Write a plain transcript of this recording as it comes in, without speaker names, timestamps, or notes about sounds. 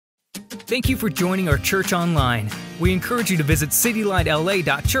Thank you for joining our church online. We encourage you to visit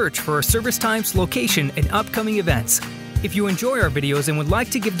citylightla.church for our service times, location, and upcoming events. If you enjoy our videos and would like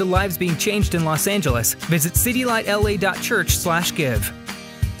to give to lives being changed in Los Angeles, visit citylightla.church/give.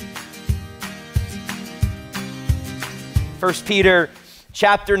 1 Peter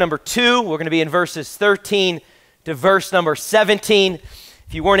chapter number 2, we're going to be in verses 13 to verse number 17.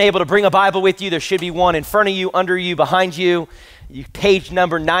 If you weren't able to bring a Bible with you, there should be one in front of you, under you, behind you. Page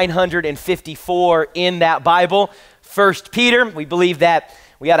number 954 in that Bible. 1 Peter, we believe that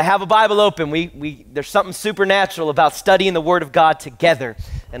we got to have a Bible open. There's something supernatural about studying the Word of God together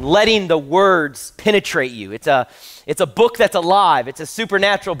and letting the words penetrate you. It's a book that's alive. It's a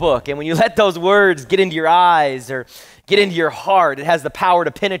supernatural book. And when you let those words get into your eyes or get into your heart, it has the power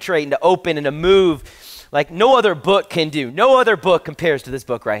to penetrate and to open and to move like no other book can do. No other book compares to this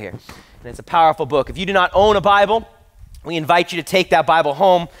book right here. And it's a powerful book. If you do not own a Bible, we invite you to take that Bible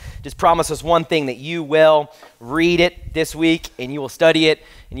home. Just promise us one thing, that you will read it this week and you will study it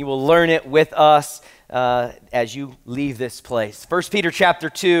and you will learn it with us as you leave this place. 1 Peter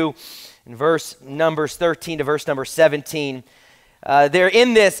chapter 2 and verse numbers 13 to verse number 17. They're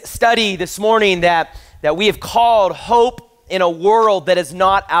in this study this morning that we have called Hope in a World That Is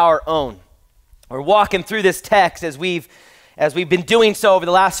Not Our Own. We're walking through this text as we've been doing so over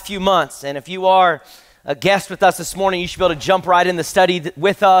the last few months. And if you are a guest with us this morning, you should be able to jump right in the study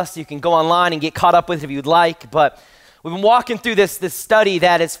with us. You can go online and get caught up with it if you'd like. But we've been walking through this study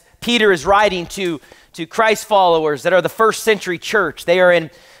that Peter is writing to Christ followers that are the first century church. They are in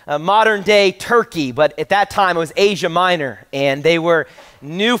modern day Turkey, but at that time it was Asia Minor, and they were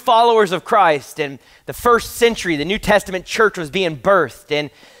new followers of Christ. And the first century, the New Testament church was being birthed. And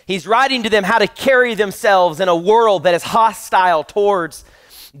he's writing to them how to carry themselves in a world that is hostile towards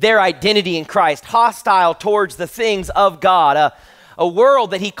their identity in Christ, hostile towards the things of God, a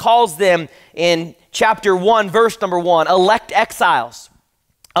world that he calls them in chapter 1, verse number 1, elect exiles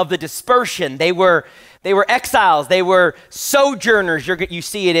of the dispersion. They were exiles. They were sojourners. You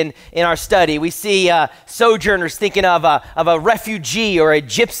see it in our study. We see sojourners thinking of a refugee or a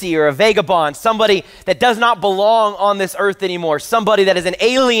gypsy or a vagabond, somebody that does not belong on this earth anymore, somebody that is an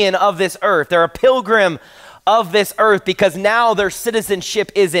alien of this earth. They're a pilgrim of this earth because now their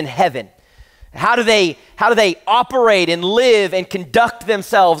citizenship is in heaven. How do they operate and live and conduct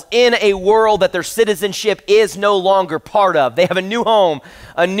themselves in a world that their citizenship is no longer part of? They have a new home,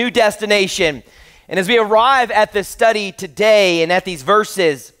 a new destination. And as we arrive at this study today and at these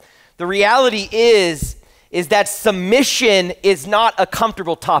verses, the reality is that submission is not a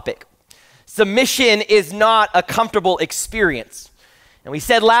comfortable topic. Submission is not a comfortable experience. And we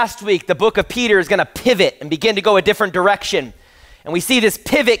said last week the book of Peter is going to pivot and begin to go a different direction. And we see this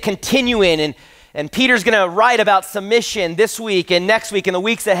pivot continuing, and Peter's going to write about submission this week and next week and the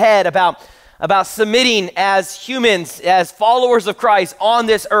weeks ahead about submitting as humans, as followers of Christ on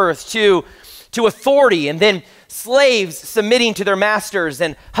this earth to authority, and then slaves submitting to their masters,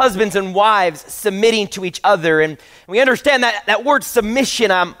 and husbands and wives submitting to each other. And we understand that word submission,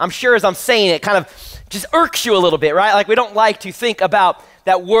 I'm sure as I'm saying it, kind of just irks you a little bit, right? Like we don't like to think about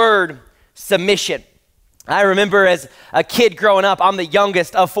that word submission. I remember as a kid growing up, I'm the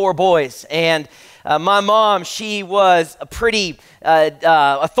youngest of 4 boys, and my mom, she was a pretty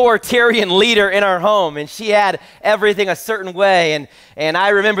authoritarian leader in our home, and she had everything a certain way. And I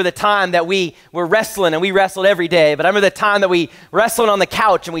remember the time that we were wrestling, and we wrestled every day, but I remember the time that we wrestled on the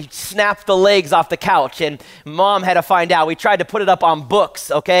couch and we snapped the legs off the couch, and mom had to find out. We tried to put it up on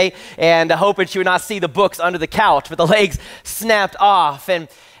books, okay, and hoping she would not see the books under the couch, but the legs snapped off.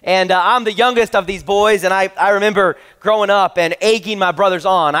 And I'm the youngest of these boys, and I remember growing up and egging my brothers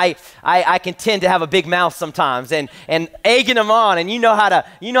on. I can tend to have a big mouth sometimes, and egging them on. And you know how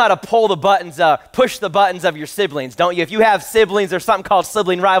to pull the buttons, push the buttons of your siblings, don't you? If you have siblings, there's something called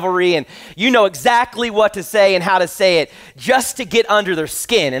sibling rivalry, and you know exactly what to say and how to say it just to get under their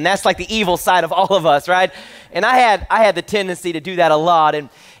skin. And that's like the evil side of all of us, right? And I had the tendency to do that a lot, and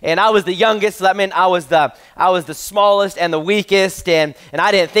I was the youngest, so that meant I was the smallest and the weakest, and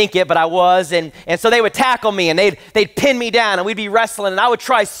I didn't think it, but I was, and so they would tackle me, and they'd pin me down, and we'd be wrestling, and I would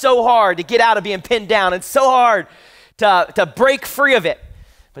try so hard to get out of being pinned down, and so hard to break free of it,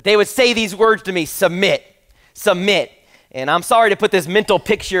 but they would say these words to me: submit, submit. And I'm sorry to put this mental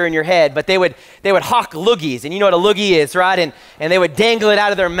picture in your head, but they would hawk loogies, and you know what a loogie is, right? And they would dangle it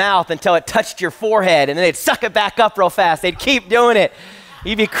out of their mouth until it touched your forehead, and then they'd suck it back up real fast. They'd keep doing it.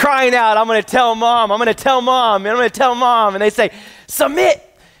 You'd be crying out, "I'm going to tell mom, I'm going to tell mom, I'm going to tell mom." And they'd say, "Submit."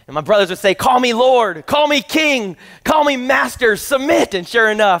 And my brothers would say, call me Lord, call me King, call me Master, submit. And sure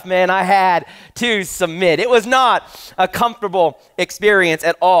enough, man, I had to submit. It was not a comfortable experience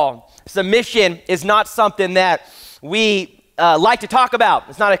at all. Submission is not something that we like to talk about.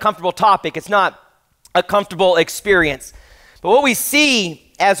 It's not a comfortable topic. It's not a comfortable experience. But what we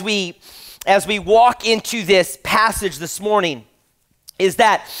see as we walk into this passage this morning is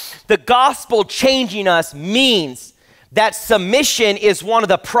that the gospel changing us means that submission is one of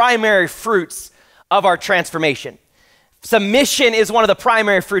the primary fruits of our transformation. Submission is one of the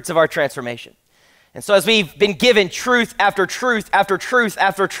primary fruits of our transformation. And so as we've been given truth after truth after truth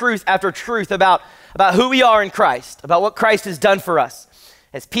after truth after truth about who we are in Christ, about what Christ has done for us,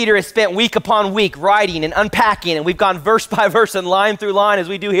 as Peter has spent week upon week writing and unpacking, and we've gone verse by verse and line through line as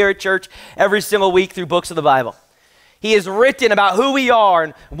we do here at church every single week through books of the Bible. He has written about who we are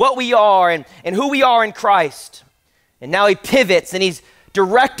and what we are and who we are in Christ. And now he pivots and he's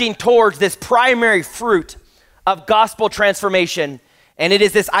directing towards this primary fruit of gospel transformation, and it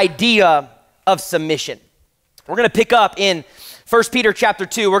is this idea of submission. We're going to pick up in 1 Peter chapter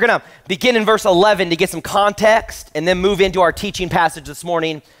 2. We're going to begin in verse 11 to get some context and then move into our teaching passage this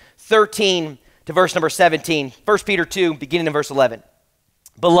morning, 13 to verse number 17. 1 Peter 2, beginning in verse 11.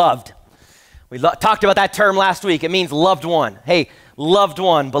 Beloved. We talked about that term last week. It means loved one. Hey, loved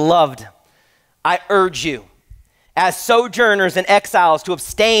one, beloved, I urge you, as sojourners and exiles, to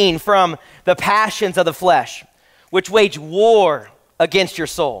abstain from the passions of the flesh, which wage war against your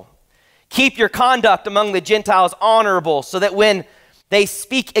soul. Keep your conduct among the Gentiles honorable, so that when they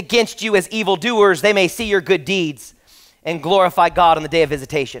speak against you as evildoers, they may see your good deeds and glorify God on the day of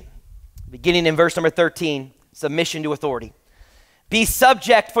visitation. Beginning in verse number 13, submission to authority. Be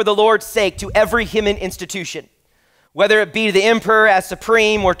subject for the Lord's sake to every human institution, whether it be to the emperor as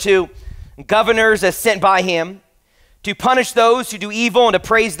supreme or to governors as sent by him, to punish those who do evil and to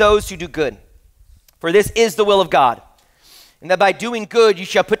praise those who do good. For this is the will of God, and that by doing good you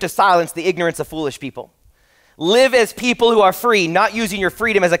shall put to silence the ignorance of foolish people. Live as people who are free, not using your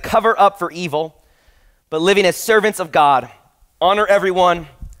freedom as a cover up for evil, but living as servants of God. Honor everyone,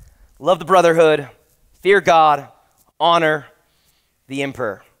 love the brotherhood, fear God, honor the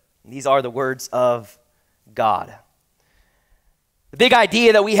emperor. These are the words of God. The big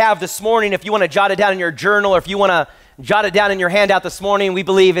idea that we have this morning, if you want to jot it down in your journal or if you want to jot it down in your handout this morning, we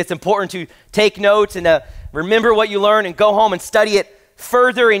believe it's important to take notes and to remember what you learn and go home and study it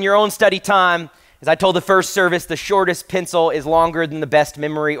further in your own study time. As I told the first service, the shortest pencil is longer than the best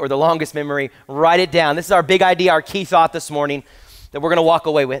memory or the longest memory. Write it down. This is our big idea, our key thought this morning that we're going to walk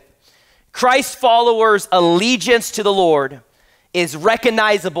away with. Christ followers' allegiance to the Lord is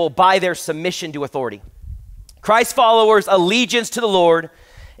recognizable by their submission to authority. Christ followers' allegiance to the Lord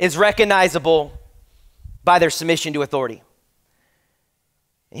is recognizable by their submission to authority.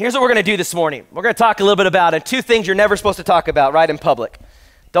 And here's what we're going to do this morning. We're going to talk a little bit about two things you're never supposed to talk about, right, in public.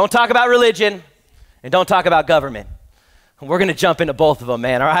 Don't talk about religion and don't talk about government. We're going to jump into both of them,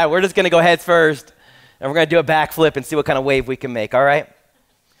 man, all right? We're just going to go heads first, and we're going to do a backflip and see what kind of wave we can make, all right?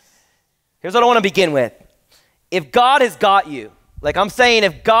 Here's what I want to begin with. If God has got you, like I'm saying,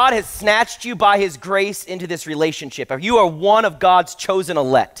 if God has snatched you by his grace into this relationship, if you are one of God's chosen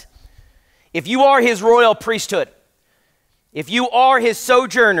elect, if you are his royal priesthood, if you are his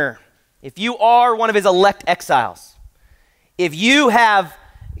sojourner, if you are one of his elect exiles, if you have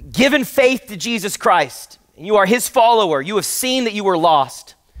given faith to Jesus Christ, and you are his follower, you have seen that you were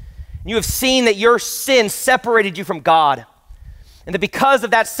lost, and you have seen that your sin separated you from God, and that because of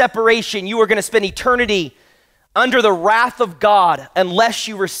that separation, you are going to spend eternity under the wrath of God unless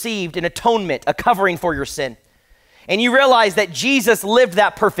you received an atonement, a covering for your sin. And you realize that Jesus lived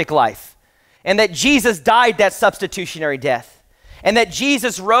that perfect life, and that Jesus died that substitutionary death, and that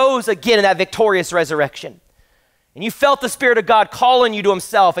Jesus rose again in that victorious resurrection. And you felt the Spirit of God calling you to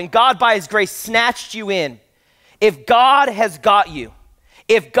himself, and God by his grace snatched you in. If God has got you,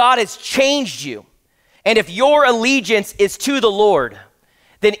 if God has changed you, and if your allegiance is to the Lord,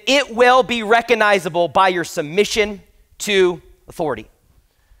 then it will be recognizable by your submission to authority.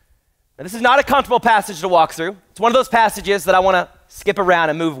 Now, this is not a comfortable passage to walk through. It's one of those passages that I want to skip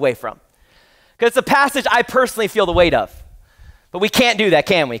around and move away from, because it's a passage I personally feel the weight of. But we can't do that,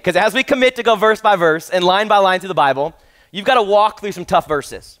 can we? Because as we commit to go verse by verse and line by line through the Bible, you've got to walk through some tough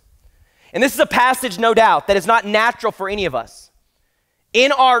verses. And this is a passage, no doubt, that is not natural for any of us.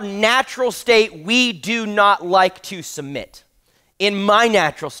 In our natural state, we do not like to submit. In my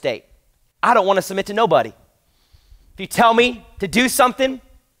natural state, I don't want to submit to nobody. If you tell me to do something,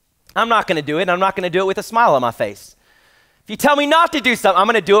 I'm not going to do it, and I'm not going to do it with a smile on my face. If you tell me not to do something, I'm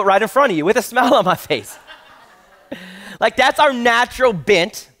going to do it right in front of you with a smile on my face. Like, that's our natural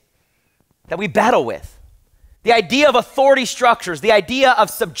bent that we battle with. The idea of authority structures, the idea of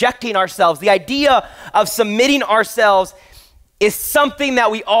subjecting ourselves, the idea of submitting ourselves is something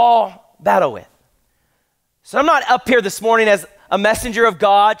that we all battle with. So I'm not up here this morning as a messenger of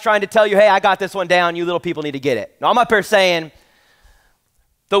God trying to tell you, hey, I got this one down, you little people need to get it. No, I'm up here saying,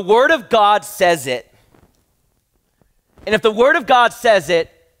 the Word of God says it. And if the Word of God says it,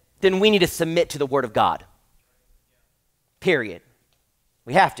 then we need to submit to the Word of God. Period.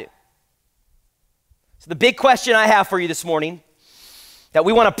 We have to. So the big question I have for you this morning, that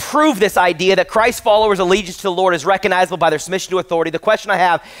we want to prove this idea that Christ followers' allegiance to the Lord is recognizable by their submission to authority. The question I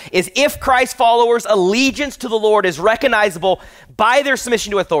have is, if Christ followers' allegiance to the Lord is recognizable by their submission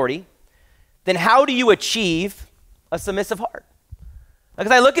to authority, then how do you achieve a submissive heart?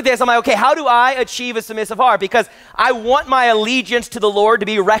 Because I look at this, I'm like, okay, how do I achieve a submissive heart? Because I want my allegiance to the Lord to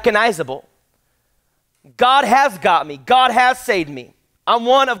be recognizable. God has got me. God has saved me. I'm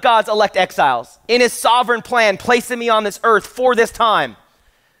one of God's elect exiles in his sovereign plan, placing me on this earth for this time.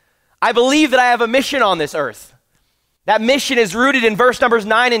 I believe that I have a mission on this earth. That mission is rooted in verse numbers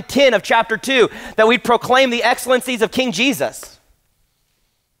 9 and 10 of chapter 2, that we proclaim the excellencies of King Jesus.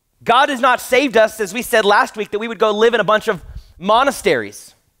 God has not saved us, as we said last week, that we would go live in a bunch of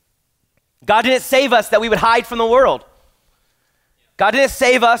monasteries. God didn't save us that we would hide from the world. God didn't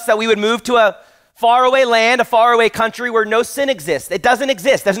save us that we would move to a faraway land, a faraway country where no sin exists. It doesn't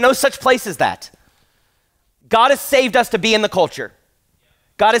exist. There's no such place as that. God has saved us to be in the culture.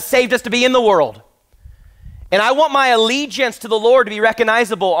 God has saved us to be in the world. And I want my allegiance to the Lord to be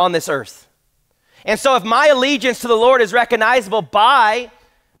recognizable on this earth. And so if my allegiance to the Lord is recognizable by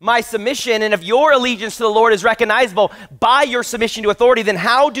my submission, and if your allegiance to the Lord is recognizable by your submission to authority, then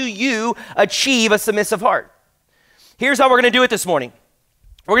how do you achieve a submissive heart? Here's how we're going to do it this morning.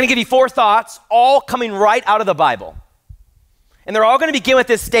 We're going to give you 4 thoughts, all coming right out of the Bible. And they're all going to begin with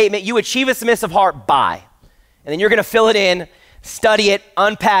this statement: you achieve a submissive heart by. And then you're going to fill it in, study it,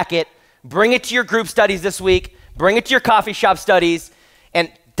 unpack it, bring it to your group studies this week, bring it to your coffee shop studies,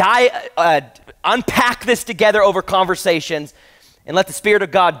 and unpack this together over conversations, and let the Spirit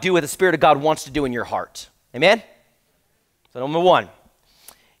of God do what the Spirit of God wants to do in your heart. Amen? So number 1,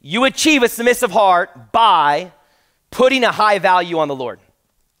 you achieve a submissive heart by putting a high value on the Lord.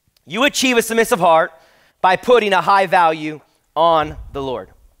 You achieve a submissive heart by putting a high value on the Lord.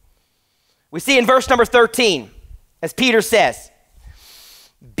 We see in verse number 13, as Peter says,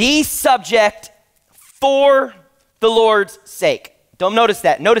 be subject for the Lord's sake. Don't notice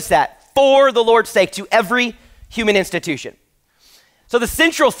that. Notice that. For the Lord's sake, to every human institution. So the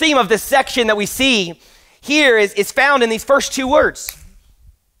central theme of this section that we see here is found in these first 2 words.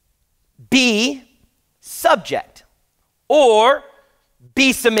 Be subject, or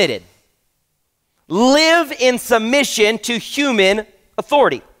be submitted. Live in submission to human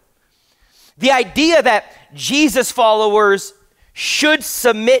authority. The idea that Jesus followers should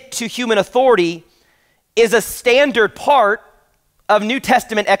submit to human authority is a standard part of New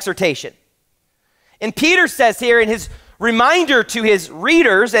Testament exhortation. And Peter says here in his reminder to his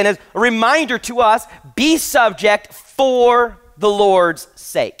readers and as a reminder to us, be subject for the Lord's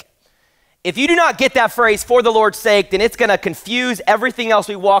sake. If you do not get that phrase, for the Lord's sake, then it's going to confuse everything else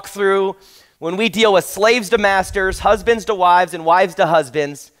we walk through when we deal with slaves to masters, husbands to wives, and wives to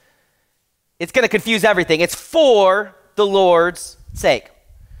husbands. It's going to confuse everything. It's for the Lord's sake.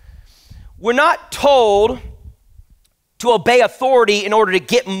 We're not told to obey authority in order to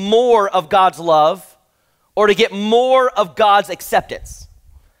get more of God's love or to get more of God's acceptance.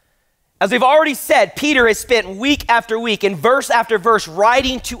 As we've already said, Peter has spent week after week and verse after verse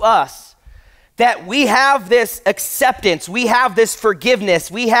writing to us that we have this acceptance, we have this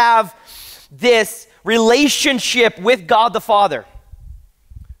forgiveness, we have this relationship with God the Father.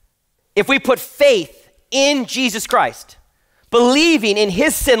 If we put faith in Jesus Christ, believing in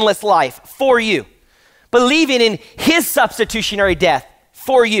his sinless life for you, believing in his substitutionary death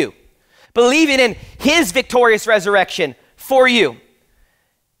for you, believing in his victorious resurrection for you.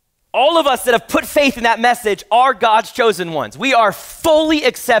 All of us that have put faith in that message are God's chosen ones. We are fully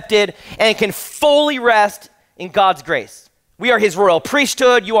accepted and can fully rest in God's grace. We are his royal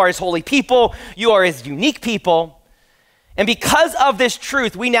priesthood. You are his holy people. You are his unique people. And because of this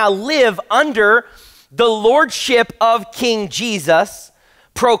truth, we now live under the lordship of King Jesus,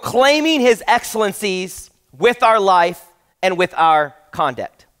 proclaiming his excellencies with our life and with our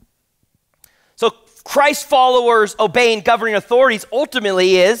conduct. So Christ followers obeying governing authorities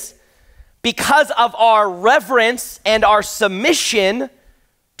ultimately is because of our reverence and our submission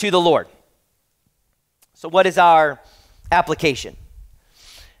to the Lord. So what is our application?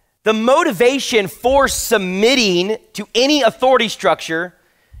 The motivation for submitting to any authority structure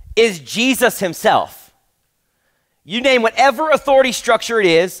is Jesus himself. You name whatever authority structure it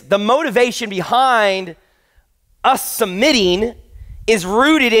is, the motivation behind us submitting is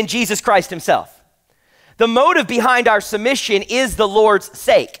rooted in Jesus Christ himself. The motive behind our submission is the Lord's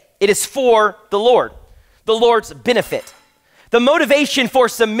sake. It is for the Lord's benefit. The motivation for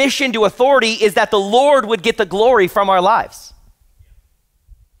submission to authority is that the Lord would get the glory from our lives.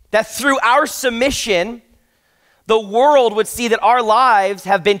 That through our submission, the world would see that our lives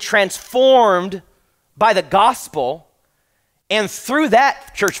have been transformed by the gospel, and through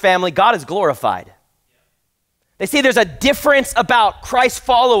that, church family, God is glorified. They see there's a difference about Christ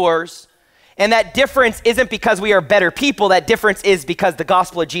followers, and that difference isn't because we are better people. That difference is because the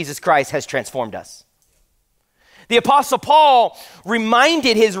gospel of Jesus Christ has transformed us. The Apostle Paul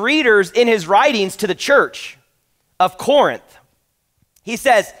reminded his readers in his writings to the church of Corinth. He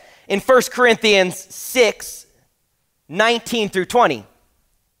says in 1 Corinthians 6, 19 through 20,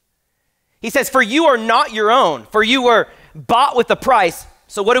 he says, "For you are not your own, for you were bought with a price."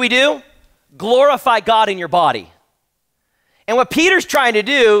 So what do? Glorify God in your body. And what Peter's trying to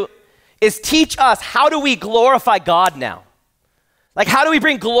do is teach us, how do we glorify God now? Like, how do we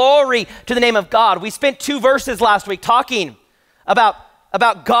bring glory to the name of God? We spent 2 verses last week talking about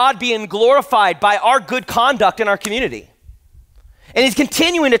God being glorified by our good conduct in our community. And he's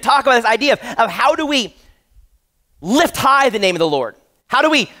continuing to talk about this idea of how do we lift high the name of the Lord? How do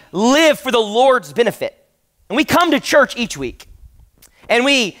we live for the Lord's benefit? And we come to church each week, and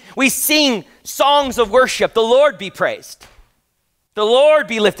we sing songs of worship. The Lord be praised. The Lord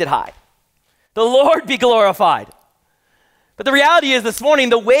be lifted high. The Lord be glorified. But the reality is this morning,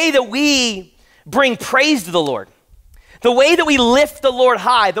 the way that we bring praise to the Lord, the way that we lift the Lord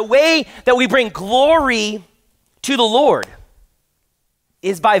high, the way that we bring glory to the Lord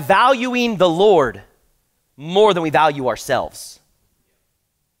is by valuing the Lord more than we value ourselves.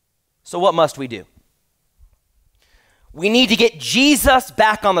 So what must we do? We need to get Jesus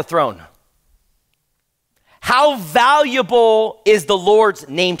back on the throne. How valuable is the Lord's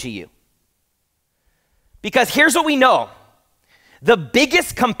name to you? Because here's what we know. The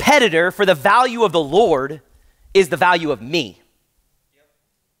biggest competitor for the value of the Lord is the value of me.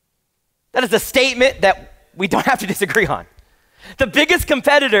 That is a statement that we don't have to disagree on. The biggest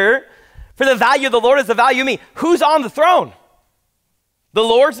competitor for the value of the Lord is the value of me. Who's on the throne? The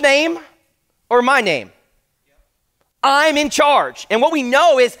Lord's name or my name? I'm in charge. And what we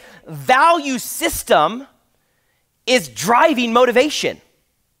know is value system is driving motivation.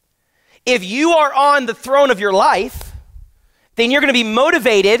 If you are on the throne of your life, then you're going to be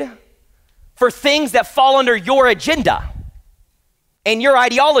motivated for things that fall under your agenda and your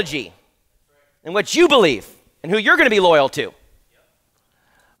ideology and what you believe and who you're going to be loyal to.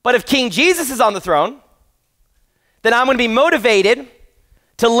 But if King Jesus is on the throne, then I'm going to be motivated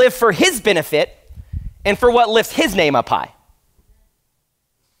to live for his benefit and for what lifts his name up high.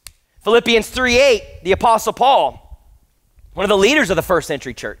 Philippians 3:8, the Apostle Paul, one of the leaders of the first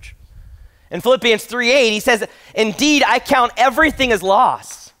century church. In Philippians 3:8, he says, "Indeed, I count everything as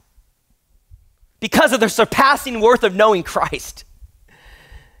loss because of the surpassing worth of knowing Christ."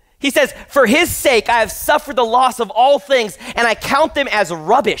 He says, "For his sake, I have suffered the loss of all things, and I count them as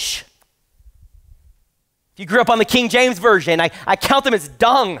rubbish." If you grew up on the King James Version, I count them as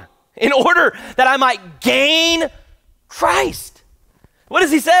dung in order that I might gain Christ. What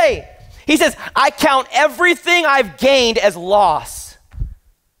does he say? He says, "I count everything I've gained as loss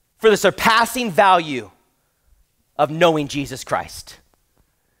for the surpassing value of knowing Jesus Christ."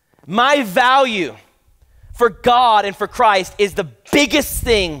 My value for God and for Christ is the biggest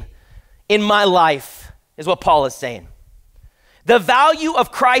thing in my life, is what Paul is saying. The value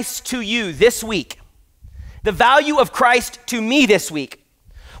of Christ to you this week, the value of Christ to me this week,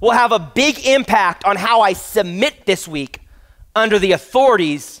 will have a big impact on how I submit this week under the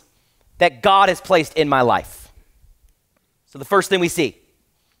authorities that God has placed in my life. So the first thing we see,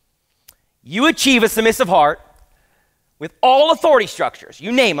 you achieve a submissive heart with all authority structures,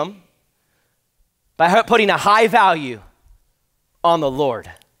 you name them, by putting a high value on the Lord.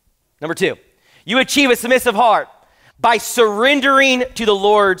 Number 2, you achieve a submissive heart by surrendering to the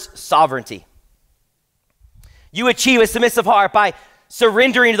Lord's sovereignty. You achieve a submissive heart by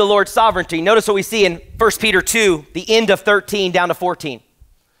surrendering to the Lord's sovereignty. Notice what we see in 1 Peter 2, the end of 13 down to 14.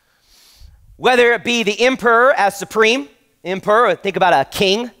 Whether it be the emperor as supreme, emperor, think about a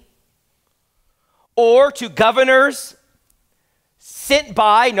king, or to governors sent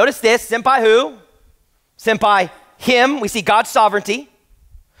by, notice this, sent by who? Sent by him. We see God's sovereignty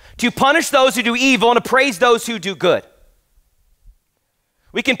to punish those who do evil and to praise those who do good.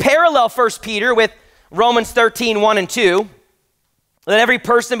 We can parallel 1 Peter with Romans 13, 1 and 2. Let every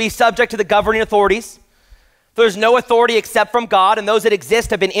person be subject to the governing authorities. There's no authority except from God, and those that exist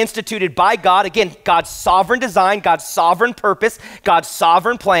have been instituted by God. Again, God's sovereign design, God's sovereign purpose, God's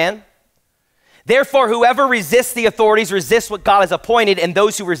sovereign plan. Therefore, whoever resists the authorities resists what God has appointed, and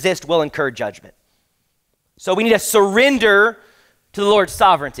those who resist will incur judgment. So we need to surrender to the Lord's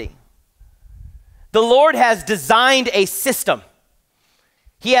sovereignty. The Lord has designed a system.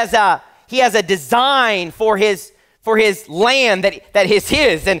 He has a design for his land that is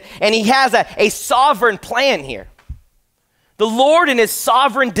his, and he has a sovereign plan here. The Lord in his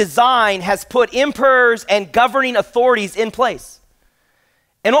sovereign design has put emperors and governing authorities in place.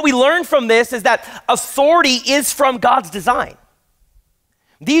 And what we learn from this is that authority is from God's design.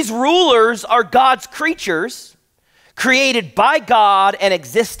 These rulers are God's creatures, created by God and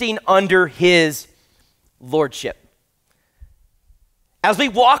existing under his lordship. As we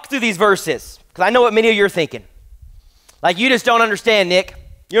walk through these verses, because I know what many of you are thinking, like you just don't understand, Nick.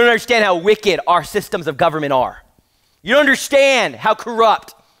 You don't understand how wicked our systems of government are. You don't understand how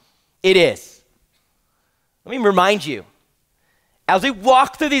corrupt it is. Let me remind you, as we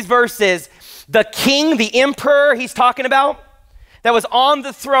walk through these verses, the king, the emperor he's talking about, that was on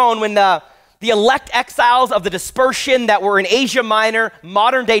the throne when the elect exiles of the dispersion that were in Asia Minor,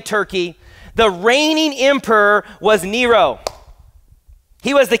 modern day Turkey, the reigning emperor was Nero.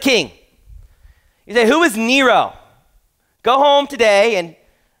 He was the king. You say, who is Nero? Go home today and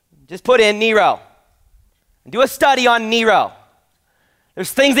just put in Nero and do a study on Nero.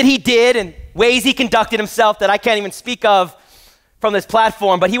 There's things that he did and ways he conducted himself that I can't even speak of from this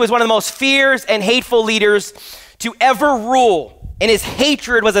platform, but he was one of the most fierce and hateful leaders to ever rule, and his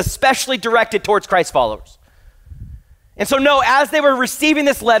hatred was especially directed towards Christ's followers. And so no, as they were receiving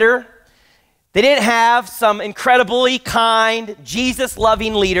this letter, they didn't have some incredibly kind,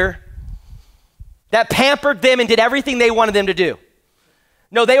 Jesus-loving leader that pampered them and did everything they wanted them to do.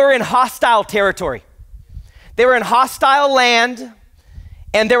 No, they were in hostile territory. They were in hostile land,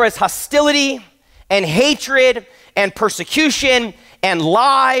 and there was hostility and hatred and persecution and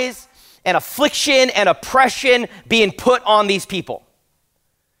lies and affliction and oppression being put on these people.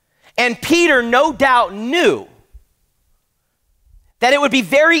 And Peter no doubt knew that it would be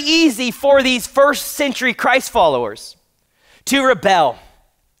very easy for these first century Christ followers to rebel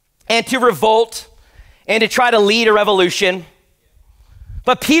and to revolt and to try to lead a revolution.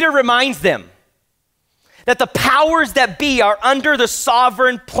 But Peter reminds them that the powers that be are under the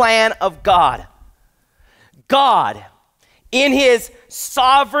sovereign plan of God. God, in his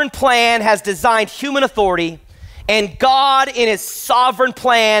sovereign plan, has designed human authority, and God, in his sovereign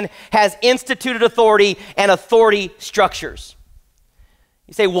plan, has instituted authority and authority structures.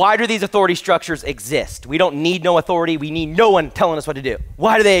 You say, why do these authority structures exist? We don't need no authority. We need no one telling us what to do.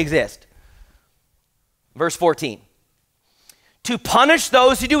 Why do they exist? Verse 14. To punish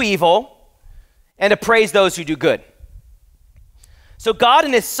those who do evil and to praise those who do good. So God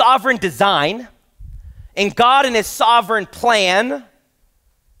in his sovereign design and God in his sovereign plan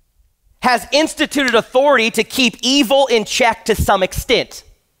has instituted authority to keep evil in check to some extent,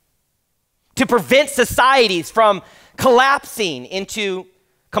 to prevent societies from collapsing into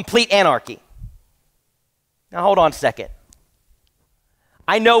complete anarchy. Now hold on a second.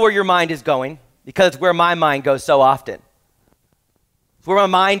 I know where your mind is going because it's where my mind goes so often. It's where my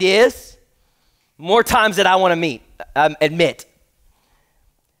mind is more times than I want to admit.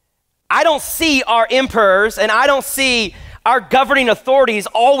 I don't see our emperors and I don't see our governing authorities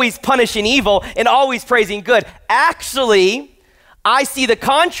always punishing evil and always praising good. Actually, I see the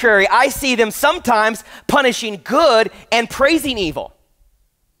contrary. I see them sometimes punishing good and praising evil.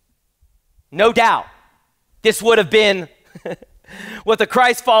 No doubt, this would have been what the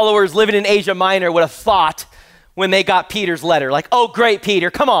Christ followers living in Asia Minor would have thought when they got Peter's letter. Like, oh, great, Peter,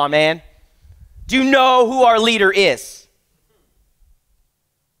 come on, man. Do you know who our leader is?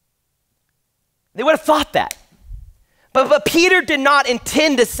 They would have thought that. But Peter did not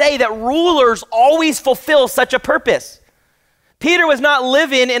intend to say that rulers always fulfill such a purpose. Peter was not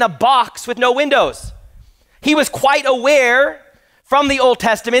living in a box with no windows. He was quite aware from the Old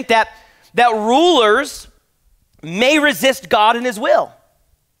Testament that rulers may resist God and his will.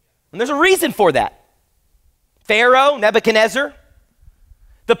 And there's a reason for that. Pharaoh, Nebuchadnezzar,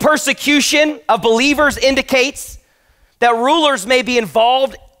 the persecution of believers indicates that rulers may be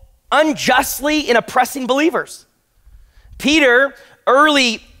involved unjustly in oppressing believers. Peter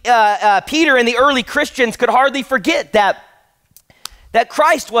and the early Christians could hardly forget that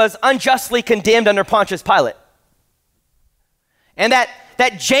Christ was unjustly condemned under Pontius Pilate. And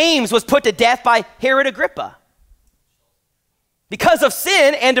that James was put to death by Herod Agrippa. Because of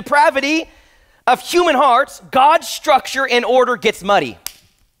sin and depravity, of human hearts, God's structure and order gets muddy.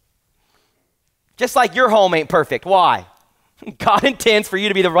 Just like your home ain't perfect. Why? God intends for you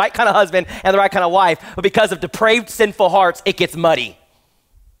to be the right kind of husband and the right kind of wife, but because of depraved, sinful hearts, it gets muddy.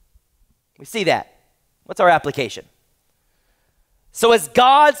 We see that. What's our application? So as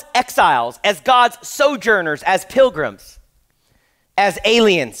God's exiles, as God's sojourners, as pilgrims, as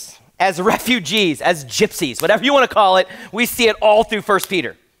aliens, as refugees, as gypsies, whatever you want to call it, we see it all through 1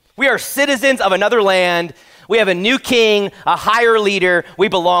 Peter. We are citizens of another land. We have a new king, a higher leader. We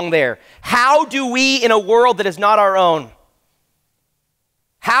belong there. How do we, in a world that is not our own,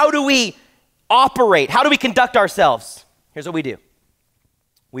 how do we operate? How do we conduct ourselves? Here's what we do.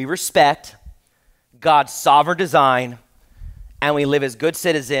 We respect God's sovereign design, and we live as good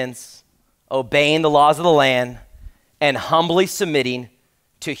citizens, obeying the laws of the land and humbly submitting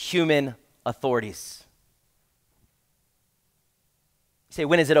to human authorities. You say,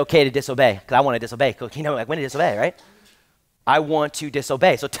 when is it okay to disobey? Because I want to disobey. You know, like when to disobey, right? I want to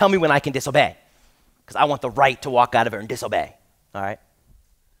disobey. So tell me when I can disobey, because I want the right to walk out of it and disobey, all right?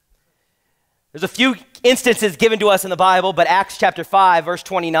 There's a few instances given to us in the Bible, but Acts chapter 5, verse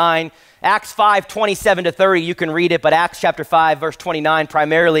 29, Acts 5, 27 to 30, you can read it, but Acts chapter 5, verse 29,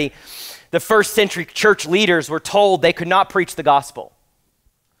 primarily, the first century church leaders were told they could not preach the gospel.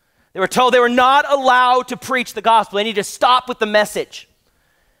 They were told they were not allowed to preach the gospel. They needed to stop with the message.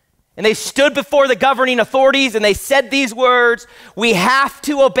 And they stood before the governing authorities and they said these words, "We have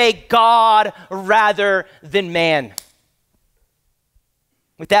to obey God rather than man."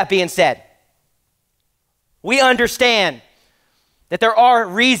 With that being said, we understand that there are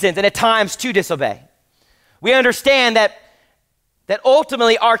reasons and at times to disobey. We understand that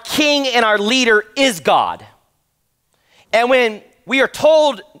ultimately our king and our leader is God. And when we are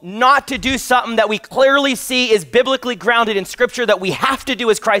told not to do something that we clearly see is biblically grounded in Scripture that we have to do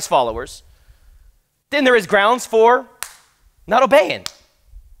as Christ followers, then there is grounds for not obeying.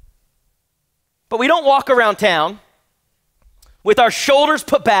 But we don't walk around town with our shoulders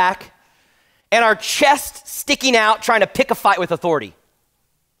put back and our chest sticking out trying to pick a fight with authority.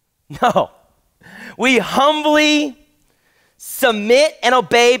 No. We humbly submit and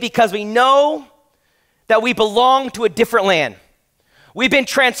obey because we know that we belong to a different land. We've been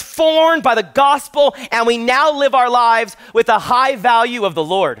transformed by the gospel, and we now live our lives with a high value of the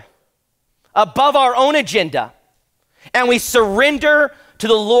Lord above our own agenda. And we surrender to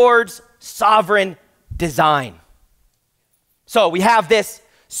the Lord's sovereign design. So we have this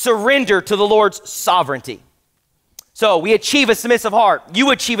surrender to the Lord's sovereignty. So we achieve a submissive heart.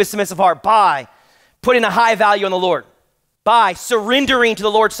 You achieve a submissive heart by putting a high value on the Lord, by surrendering to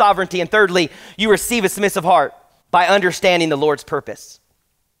the Lord's sovereignty. And thirdly, you receive a submissive heart by understanding the Lord's purpose.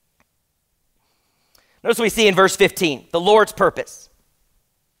 Notice what we see in verse 15, the Lord's purpose.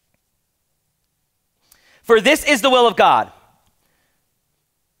 For this is the will of God,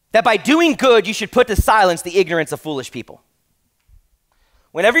 that by doing good you should put to silence the ignorance of foolish people.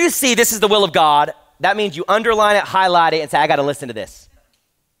 Whenever you see this is the will of God, that means you underline it, highlight it, and say, I got to listen to this.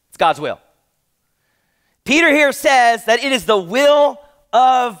 It's God's will. Peter here says that it is the will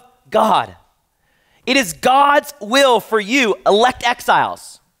of God. It is God's will for you, elect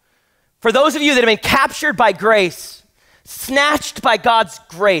exiles. For those of you that have been captured by grace, snatched by God's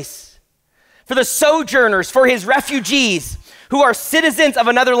grace. For the sojourners, for his refugees who are citizens of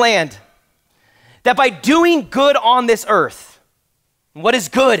another land. That by doing good on this earth, what is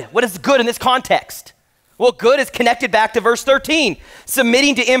good? What is good in this context? Well, good is connected back to verse 13,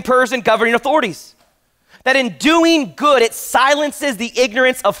 submitting to emperors and governing authorities. That in doing good, it silences the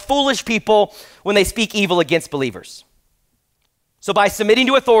ignorance of foolish people when they speak evil against believers. So by submitting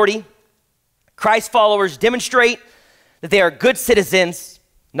to authority, Christ followers demonstrate that they are good citizens,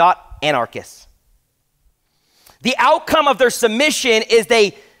 not anarchists. The outcome of their submission is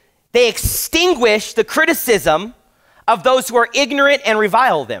they extinguish the criticism of those who are ignorant and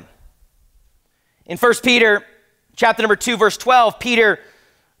revile them. In 1 Peter chapter number 2, verse 12, Peter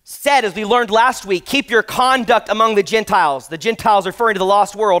said, as we learned last week, keep your conduct among the Gentiles referring to the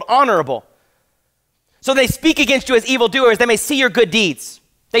lost world, honorable. So they speak against you as evildoers, they may see your good deeds.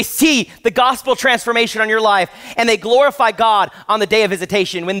 They see the gospel transformation on your life, and they glorify God on the day of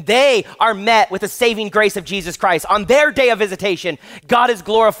visitation. When they are met with the saving grace of Jesus Christ, on their day of visitation, God is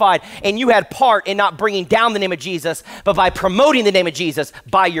glorified, and you had part in not bringing down the name of Jesus, but by promoting the name of Jesus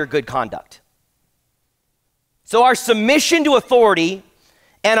by your good conduct. So our submission to authority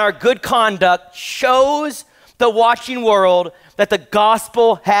and our good conduct shows the watching world that the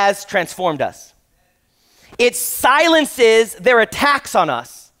gospel has transformed us. It silences their attacks on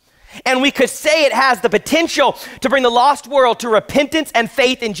us. And we could say it has the potential to bring the lost world to repentance and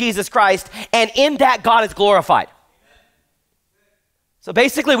faith in Jesus Christ, and in that God is glorified. So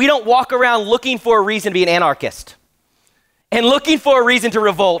basically, we don't walk around looking for a reason to be an anarchist and looking for a reason to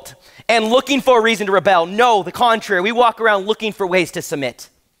revolt and looking for a reason to rebel. No, the contrary. We walk around looking for ways to submit,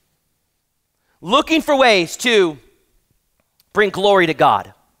 looking for ways to bring glory to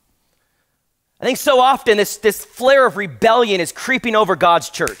God. I think so often this flare of rebellion is creeping over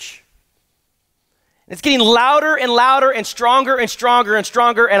God's church. It's getting louder and louder and stronger and stronger and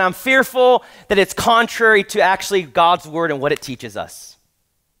stronger, and I'm fearful that it's contrary to actually God's word and what it teaches us.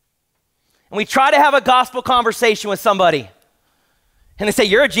 And we try to have a gospel conversation with somebody, and they say,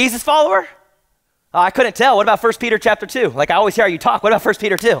 "You're a Jesus follower?" I couldn't tell. What about 1 Peter chapter 2? Like I always hear you talk. What about 1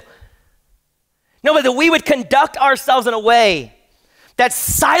 Peter 2? No, but that we would conduct ourselves in a way that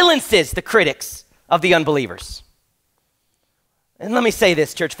silences the critics of the unbelievers. And let me say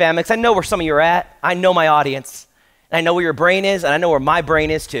this, church family, because I know where some of you are at. I know my audience. And I know where your brain is, and I know where my brain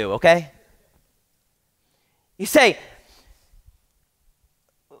is too, okay? You say,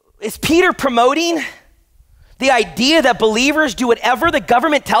 is Peter promoting the idea that believers do whatever the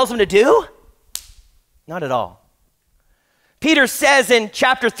government tells them to do? Not at all. Peter says in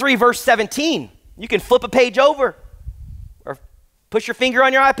chapter 3, verse 17, you can flip a page over or push your finger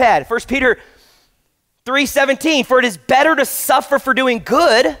on your iPad. 1 Peter 3:17, for it is better to suffer for doing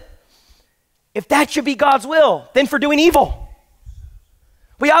good, if that should be God's will, than for doing evil.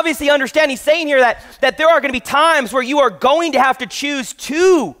 We obviously understand he's saying here that there are going to be times where you are going to have to choose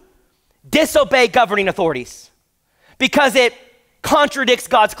to disobey governing authorities because it contradicts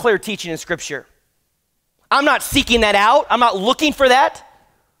God's clear teaching in Scripture. I'm not seeking that out. I'm not looking for that.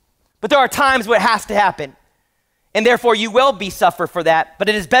 But there are times where it has to happen. And therefore you will suffer for that. But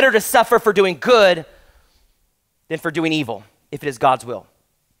it is better to suffer for doing good than for doing evil, if it is God's will.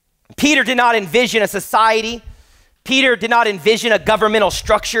 Peter did not envision a society. Peter did not envision a governmental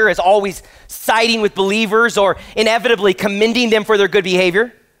structure as always siding with believers or inevitably commending them for their good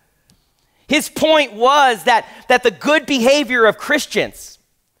behavior. His point was that the good behavior of Christians,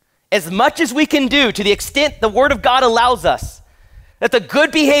 as much as we can do to the extent the Word of God allows us, that the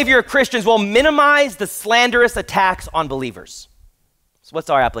good behavior of Christians will minimize the slanderous attacks on believers. So what's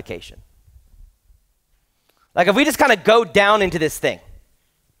our application? Like if we just kind of go down into this thing,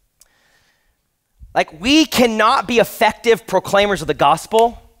 like we cannot be effective proclaimers of the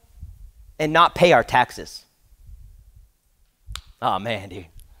gospel and not pay our taxes. Oh man, dude,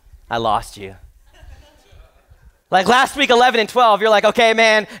 I lost you. Like last week, 11 and 12, you're like, okay,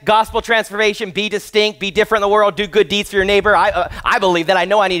 man, gospel transformation, be distinct, be different in the world, do good deeds for your neighbor. I believe that. I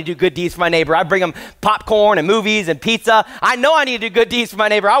know I need to do good deeds for my neighbor. I bring them popcorn and movies and pizza. I know I need to do good deeds for my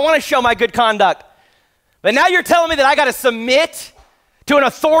neighbor. I want to show my good conduct. But now you're telling me that I got to submit to an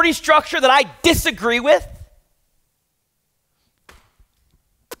authority structure that I disagree with?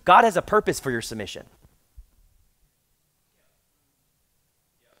 God has a purpose for your submission.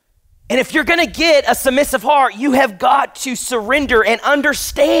 And if you're going to get a submissive heart, you have got to surrender and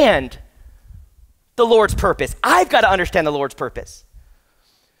understand the Lord's purpose. I've got to understand the Lord's purpose.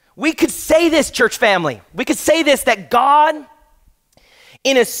 We could say this, church family. We could say this, that God,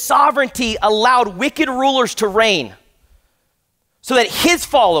 in his sovereignty, allowed wicked rulers to reign so that his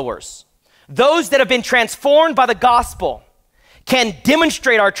followers, those that have been transformed by the gospel, can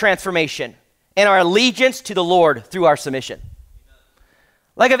demonstrate our transformation and our allegiance to the Lord through our submission.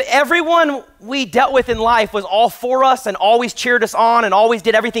 Like if everyone we dealt with in life was all for us and always cheered us on and always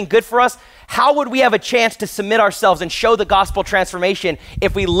did everything good for us, how would we have a chance to submit ourselves and show the gospel transformation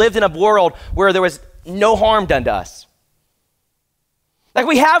if we lived in a world where there was no harm done to us? Like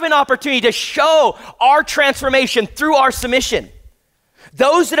we have an opportunity to show our transformation through our submission.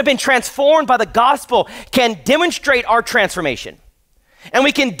 Those that have been transformed by the gospel can demonstrate our transformation. And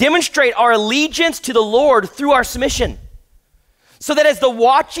we can demonstrate our allegiance to the Lord through our submission. So that as the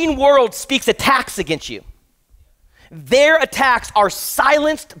watching world speaks attacks against you, their attacks are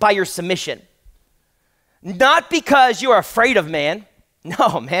silenced by your submission. Not because you are afraid of man.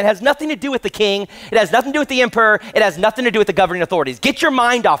 No, man, it has nothing to do with the king. It has nothing to do with the emperor. It has nothing to do with the governing authorities. Get your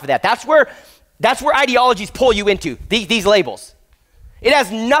mind off of that. That's where ideologies pull you into, these labels. It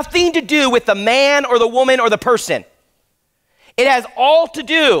has nothing to do with the man or the woman or the person. It has all to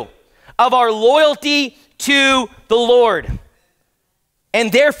do of our loyalty to the Lord. And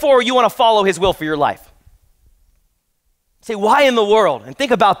therefore, you want to follow his will for your life. Say, why in the world? And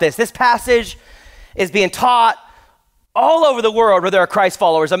think about this. This passage is being taught all over the world where there are Christ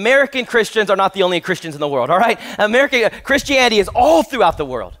followers. American Christians are not the only Christians in the world, all right? Christianity is all throughout the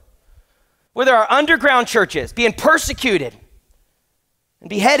world, where there are underground churches being persecuted and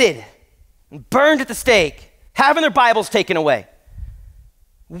beheaded and burned at the stake, having their Bibles taken away.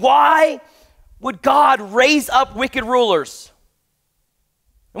 Why would God raise up wicked rulers?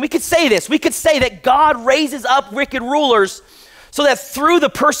 And we could say this. We could say that God raises up wicked rulers so that through the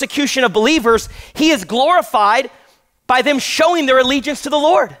persecution of believers, he is glorified by them showing their allegiance to the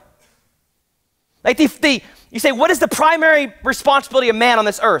Lord. Like you say, what is the primary responsibility of man on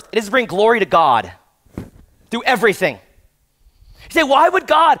this earth? It is to bring glory to God through everything. You say, why would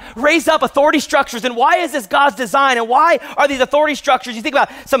God raise up authority structures? And why is this God's design? And why are these authority structures? You think about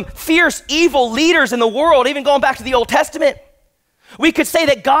some fierce, evil leaders in the world, even going back to the Old Testament. We could say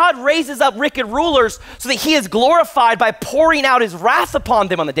that God raises up wicked rulers so that he is glorified by pouring out his wrath upon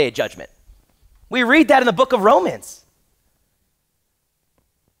them on the day of judgment. We read that in the book of Romans.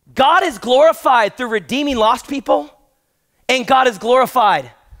 God is glorified through redeeming lost people, and God is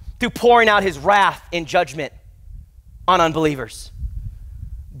glorified through pouring out his wrath in judgment on unbelievers.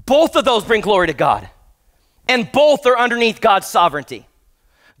 Both of those bring glory to God, and both are underneath God's sovereignty.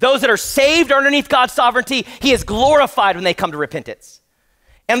 Those that are saved are underneath God's sovereignty. He is glorified when they come to repentance.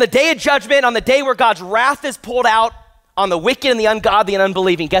 And the day of judgment, on the day where God's wrath is pulled out on the wicked and the ungodly and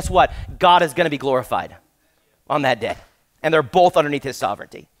unbelieving, guess what? God is going to be glorified on that day. And they're both underneath his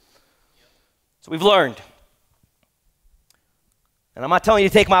sovereignty. So we've learned. And I'm not telling you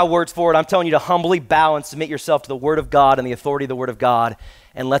to take my words for it. I'm telling you to humbly bow and submit yourself to the word of God and the authority of the word of God,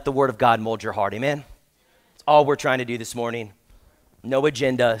 and let the word of God mold your heart. Amen? That's all we're trying to do this morning. No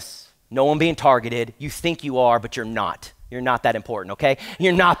agendas, no one being targeted. You think you are, but you're not. You're not that important, okay?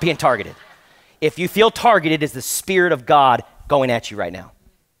 You're not being targeted. If you feel targeted, it's the Spirit of God going at you right now.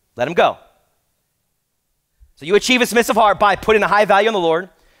 Let him go. So you achieve a submissive heart by putting a high value on the Lord.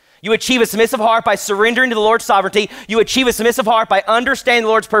 You achieve a submissive heart by surrendering to the Lord's sovereignty. You achieve a submissive heart by understanding the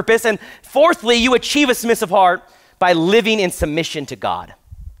Lord's purpose. And fourthly, you achieve a submissive heart by living in submission to God.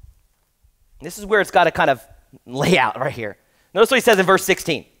 This is where it's got to kind of lay out right here. Notice what he says in verse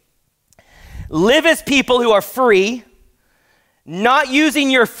 16. Live as people who are free, not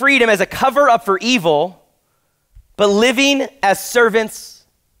using your freedom as a cover up for evil, but living as servants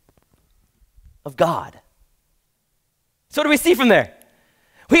of God. So what do we see from there?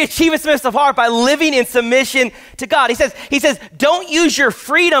 We achieve a submissive heart by living in submission to God. He says, don't use your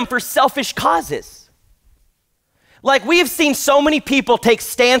freedom for selfish causes. Like, we have seen so many people take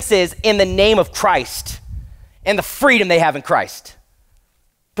stances in the name of Christ and the freedom they have in Christ.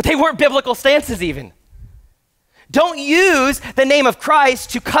 But they weren't biblical stances even. Don't use the name of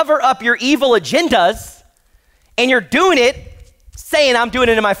Christ to cover up your evil agendas, and you're doing it saying, I'm doing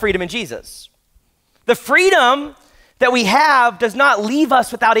it in my freedom in Jesus. The freedom that we have does not leave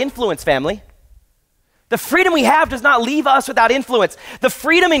us without influence, family. The freedom we have does not leave us without influence. The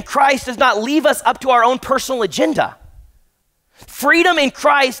freedom in Christ does not leave us up to our own personal agenda. Freedom in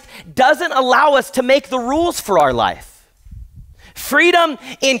Christ doesn't allow us to make the rules for our life. Freedom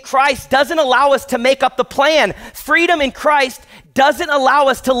in Christ doesn't allow us to make up the plan. Freedom in Christ doesn't allow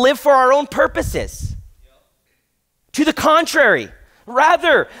us to live for our own purposes. To the contrary,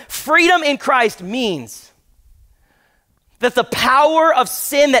 rather, freedom in Christ means that the power of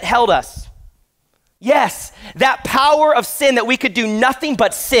sin that held us, yes, that power of sin that we could do nothing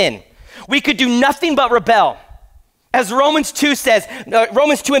but sin, we could do nothing but rebel. As Romans 2 says,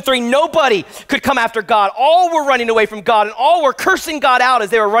 Romans 2 and 3, nobody could come after God. All were running away from God, and all were cursing God out as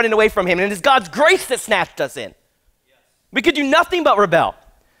they were running away from him. And it is God's grace that snatched us in. Yes. We could do nothing but rebel.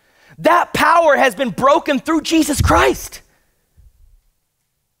 That power has been broken through Jesus Christ.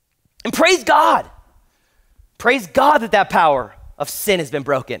 And praise God. Praise God that that power of sin has been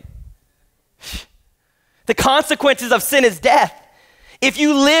broken. The consequences of sin is death. If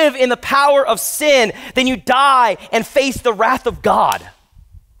you live in the power of sin, then you die and face the wrath of God.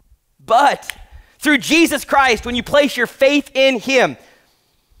 But through Jesus Christ, when you place your faith in him,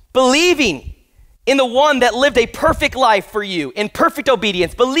 believing in the one that lived a perfect life for you in perfect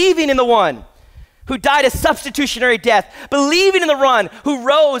obedience, believing in the one who died a substitutionary death, believing in the one who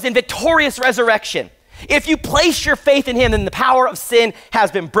rose in victorious resurrection, if you place your faith in him, then the power of sin has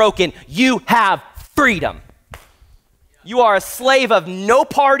been broken. You have freedom. You are a slave of no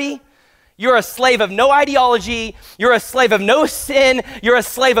party. You're a slave of no ideology. You're a slave of no sin. You're a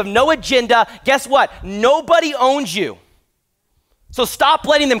slave of no agenda. Guess what? Nobody owns you. So stop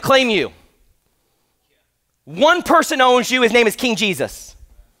letting them claim you. One person owns you. His name is King Jesus.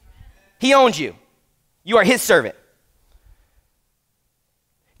 He owns you. You are his servant.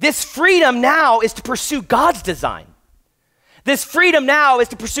 This freedom now is to pursue God's design. This freedom now is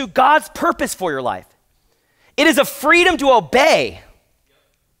to pursue God's purpose for your life. It is a freedom to obey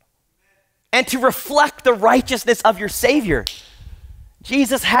and to reflect the righteousness of your Savior.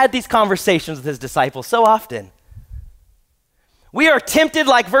 Jesus had these conversations with his disciples so often. We are tempted,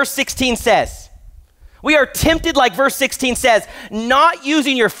 like verse 16 says. We are tempted, like verse 16 says, not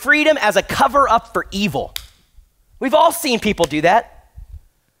using your freedom as a cover up for evil. We've all seen people do that.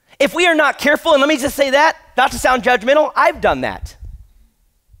 If we are not careful, and let me just say that, not to sound judgmental, I've done that.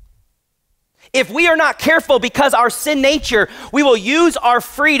 If we are not careful because our sin nature, we will use our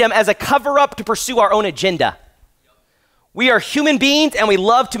freedom as a cover up to pursue our own agenda. We are human beings and we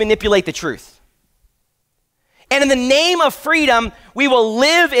love to manipulate the truth. And in the name of freedom, we will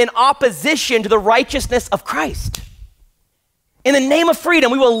live in opposition to the righteousness of Christ. In the name of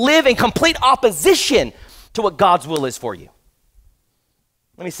freedom, we will live in complete opposition to what God's will is for you.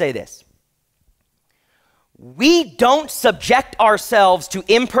 Let me say this. We don't subject ourselves to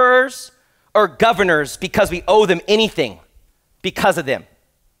emperors or governors because we owe them anything because of them.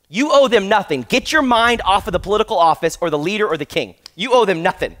 You owe them nothing. Get your mind off of the political office or the leader or the king. You owe them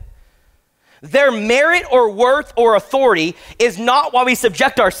nothing. Their merit or worth or authority is not why we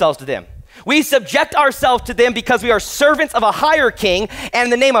subject ourselves to them. We subject ourselves to them because we are servants of a higher king, and in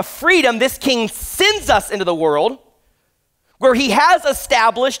the name of freedom, this king sends us into the world where he has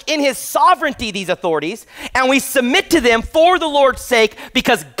established in his sovereignty these authorities, and we submit to them for the Lord's sake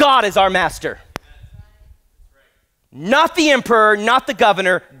because God is our master. Not the emperor, not the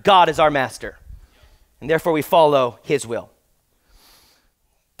governor, God is our master. And therefore we follow his will.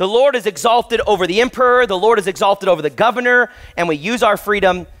 The Lord is exalted over the emperor, the Lord is exalted over the governor, and we use our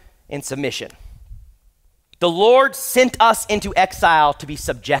freedom in submission. The Lord sent us into exile to be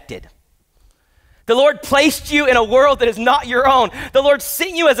subjected. The Lord placed you in a world that is not your own. The Lord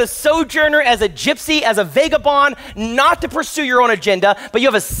sent you as a sojourner, as a gypsy, as a vagabond, not to pursue your own agenda, but you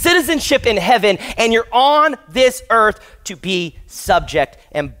have a citizenship in heaven, and you're on this earth to be subject,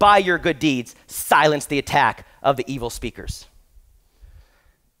 and by your good deeds, silence the attack of the evil speakers.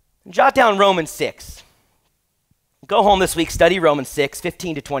 Jot down Romans 6. Go home this week, study Romans 6,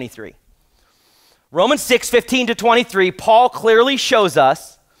 15 to 23. Romans 6, 15 to 23, Paul clearly shows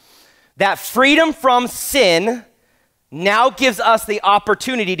us that freedom from sin now gives us the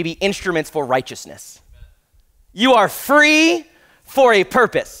opportunity to be instruments for righteousness. You are free for a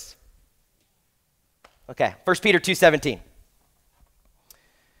purpose. Okay, 1 Peter 2:17.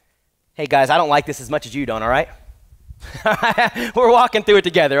 Hey guys, I don't like this as much as you don't, all right? We're walking through it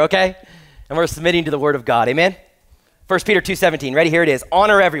together, okay? And we're submitting to the word of God, amen? 1 Peter 2:17, ready? Here it is.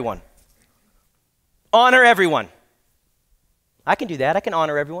 Honor everyone. Honor everyone. I can do that. I can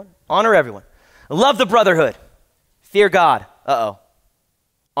honor everyone. Honor everyone. Love the brotherhood. Fear God.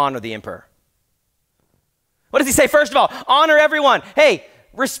 Honor the emperor. What does he say? First of all, honor everyone. Hey,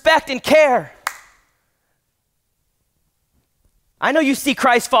 respect and care. I know you see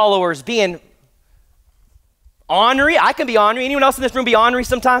Christ followers being ornery. I can be ornery. Anyone else in this room be ornery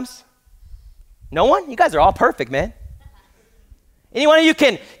sometimes? No one? You guys are all perfect, man. Any one of you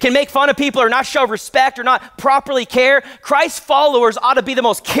can make fun of people or not show respect or not properly care. Christ followers ought to be the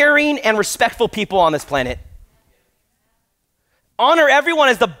most caring and respectful people on this planet. Honor everyone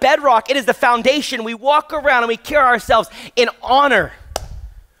is the bedrock. It is the foundation. We walk around and we carry ourselves in honor.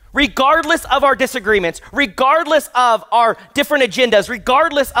 Regardless of our disagreements, regardless of our different agendas,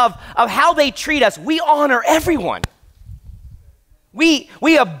 regardless of how they treat us, we honor everyone. We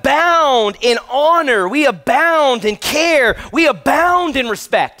abound in honor. We abound in care. We abound in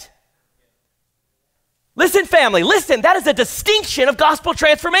respect. Listen, family, listen, that is a distinction of gospel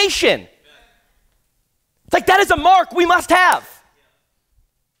transformation. It's like that is a mark we must have.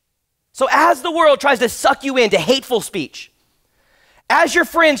 So as the world tries to suck you into hateful speech, as your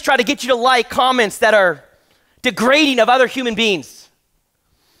friends try to get you to like comments that are degrading of other human beings,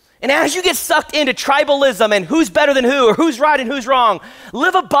 and as you get sucked into tribalism and who's better than who or who's right and who's wrong,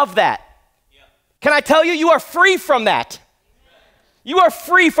 live above that. Yeah. Can I tell you, you are free from that. You are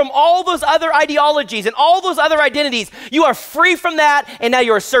free from all those other ideologies and all those other identities. You are free from that, and now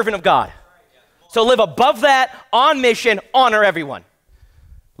you're a servant of God. So live above that, on mission, honor everyone.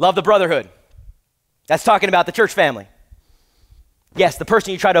 Love the brotherhood. That's talking about the church family. Yes, the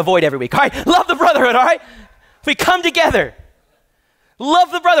person you try to avoid every week. All right, love the brotherhood, all right? We come together.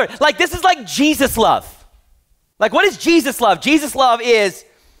 Love the brother. Like this is like Jesus love. Like what is Jesus love? Jesus love is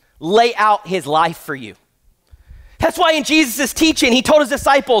lay out his life for you. That's why in Jesus' teaching, he told his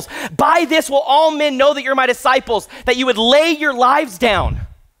disciples, by this will all men know that you're my disciples, that you would lay your lives down.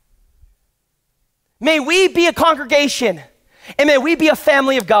 May we be a congregation and may we be a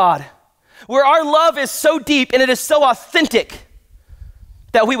family of God where our love is so deep and it is so authentic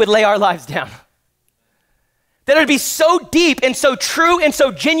that we would lay our lives down. That it would be so deep and so true and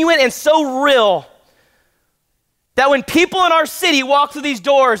so genuine and so real that when people in our city walk through these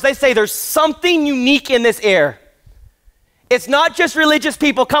doors, they say there's something unique in this air. It's not just religious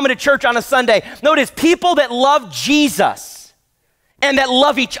people coming to church on a Sunday. No, it is people that love Jesus and that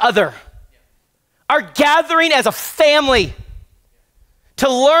love each other, are gathering as a family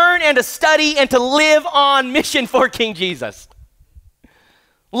to learn and to study and to live on mission for King Jesus.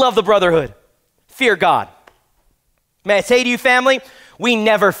 Love the brotherhood. Fear God. May I say to you, family, we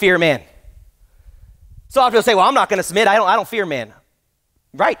never fear man. So often people say, well, I'm not going to submit. I don't fear man.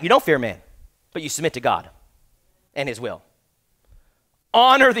 Right, you don't fear man, but you submit to God and his will.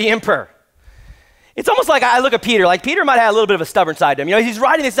 Honor the emperor. It's almost like I look at Peter, like Peter might have a little bit of a stubborn side to him. You know, he's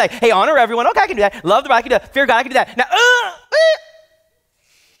writing this like, hey, honor everyone. Okay, I can do that. Love the right, I can do that. Fear God, I can do that. Now,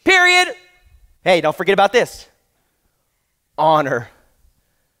 period. Hey, don't forget about this. Honor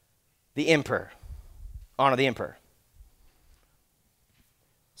the emperor. Honor the emperor.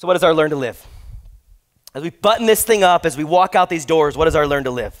 So what does our learn to live? As we button this thing up, as we walk out these doors, what is our learn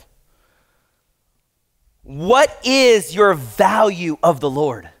to live? What is your value of the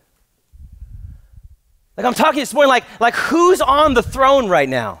Lord? Like I'm talking this morning, like who's on the throne right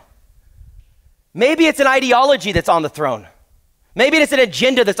now? Maybe it's an ideology that's on the throne. Maybe it's an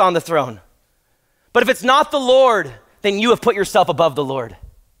agenda that's on the throne. But if it's not the Lord, then you have put yourself above the Lord.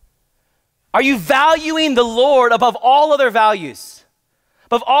 Are you valuing the Lord above all other values,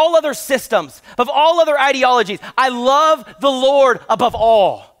 above all other systems, above all other ideologies? I love the Lord above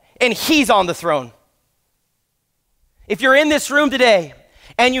all, and he's on the throne. If you're in this room today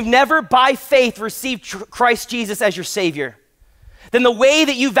and you've never by faith received Christ Jesus as your Savior, then the way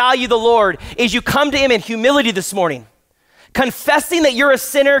that you value the Lord is you come to him in humility this morning, confessing that you're a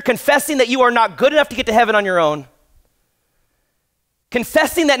sinner, confessing that you are not good enough to get to heaven on your own,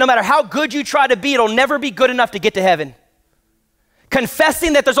 confessing that no matter how good you try to be, it'll never be good enough to get to heaven.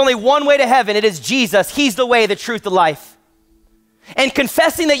 Confessing that there's only one way to heaven, it is Jesus. He's the way, the truth, the life. And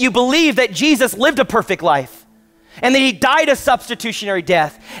confessing that you believe that Jesus lived a perfect life, and that he died a substitutionary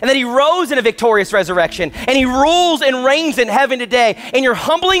death, and that he rose in a victorious resurrection, and he rules and reigns in heaven today, and you're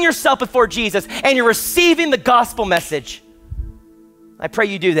humbling yourself before Jesus, and you're receiving the gospel message. I pray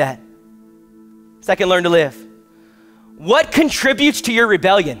you do that. Second, learn to live. What contributes to your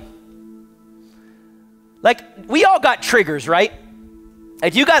rebellion? Like, we all got triggers, right?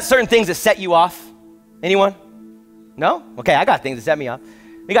 Like, you got certain things that set you off. Anyone? No? Okay, I got things that set me off.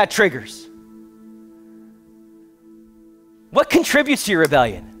 We got triggers. What contributes to your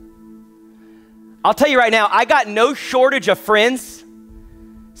rebellion? I'll tell you right now, I got no shortage of friends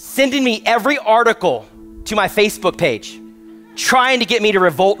sending me every article to my Facebook page, trying to get me to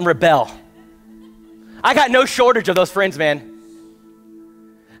revolt and rebel. I got no shortage of those friends, man.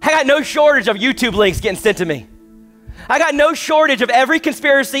 I got no shortage of YouTube links getting sent to me. I got no shortage of every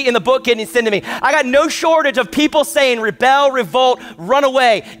conspiracy in the book getting sent to me. I got no shortage of people saying rebel, revolt, run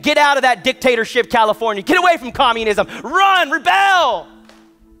away, get out of that dictatorship, California, get away from communism, run, rebel.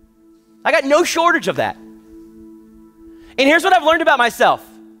 I got no shortage of that. And here's what I've learned about myself.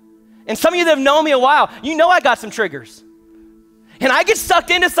 And some of you that have known me a while, you know I got some triggers. And I get sucked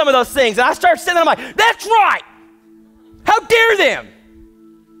into some of those things, and I start sitting there, I'm like, that's right. How dare them?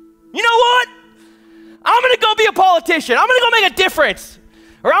 You know what? I'm gonna go be a politician. I'm gonna go make a difference.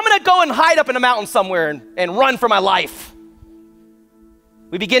 Or I'm gonna go and hide up in a mountain somewhere and run for my life.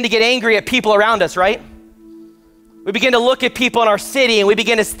 We begin to get angry at people around us, right? We begin to look at people in our city and we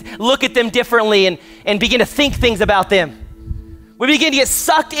begin to look at them differently and begin to think things about them. We begin to get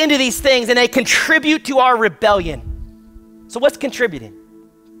sucked into these things and they contribute to our rebellion. So what's contributing?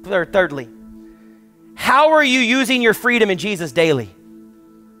 Thirdly, how are you using your freedom in Jesus daily?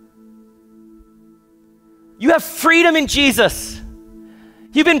 You have freedom in Jesus.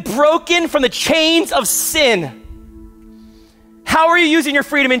 You've been broken from the chains of sin. How are you using your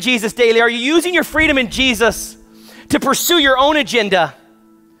freedom in Jesus daily? Are you using your freedom in Jesus to pursue your own agenda,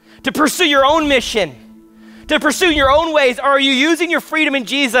 to pursue your own mission, to pursue your own ways? Or are you using your freedom in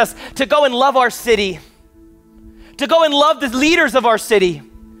Jesus to go and love our city, to go and love the leaders of our city,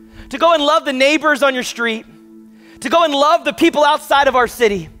 to go and love the neighbors on your street, to go and love the people outside of our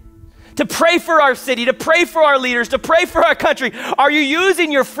city, to pray for our city, to pray for our leaders, to pray for our country? Are you using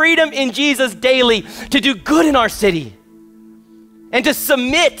your freedom in Jesus daily to do good in our city and to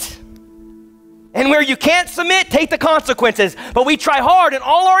submit? And where you can't submit, take the consequences. But we try hard in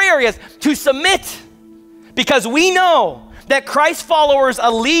all our areas to submit because we know that Christ followers'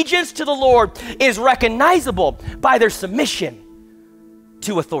 allegiance to the Lord is recognizable by their submission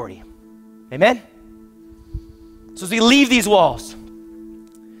to authority. Amen? So as we leave these walls,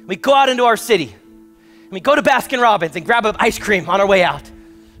 we go out into our city, and we go to Baskin Robbins and grab an ice cream on our way out.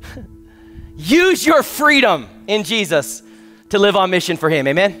 use your freedom in Jesus to live on mission for him.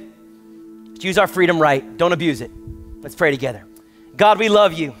 Amen? Let's use our freedom right. Don't abuse it. Let's pray together. God, we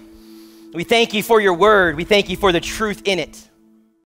love you. We thank you for your word. We thank you for the truth in it.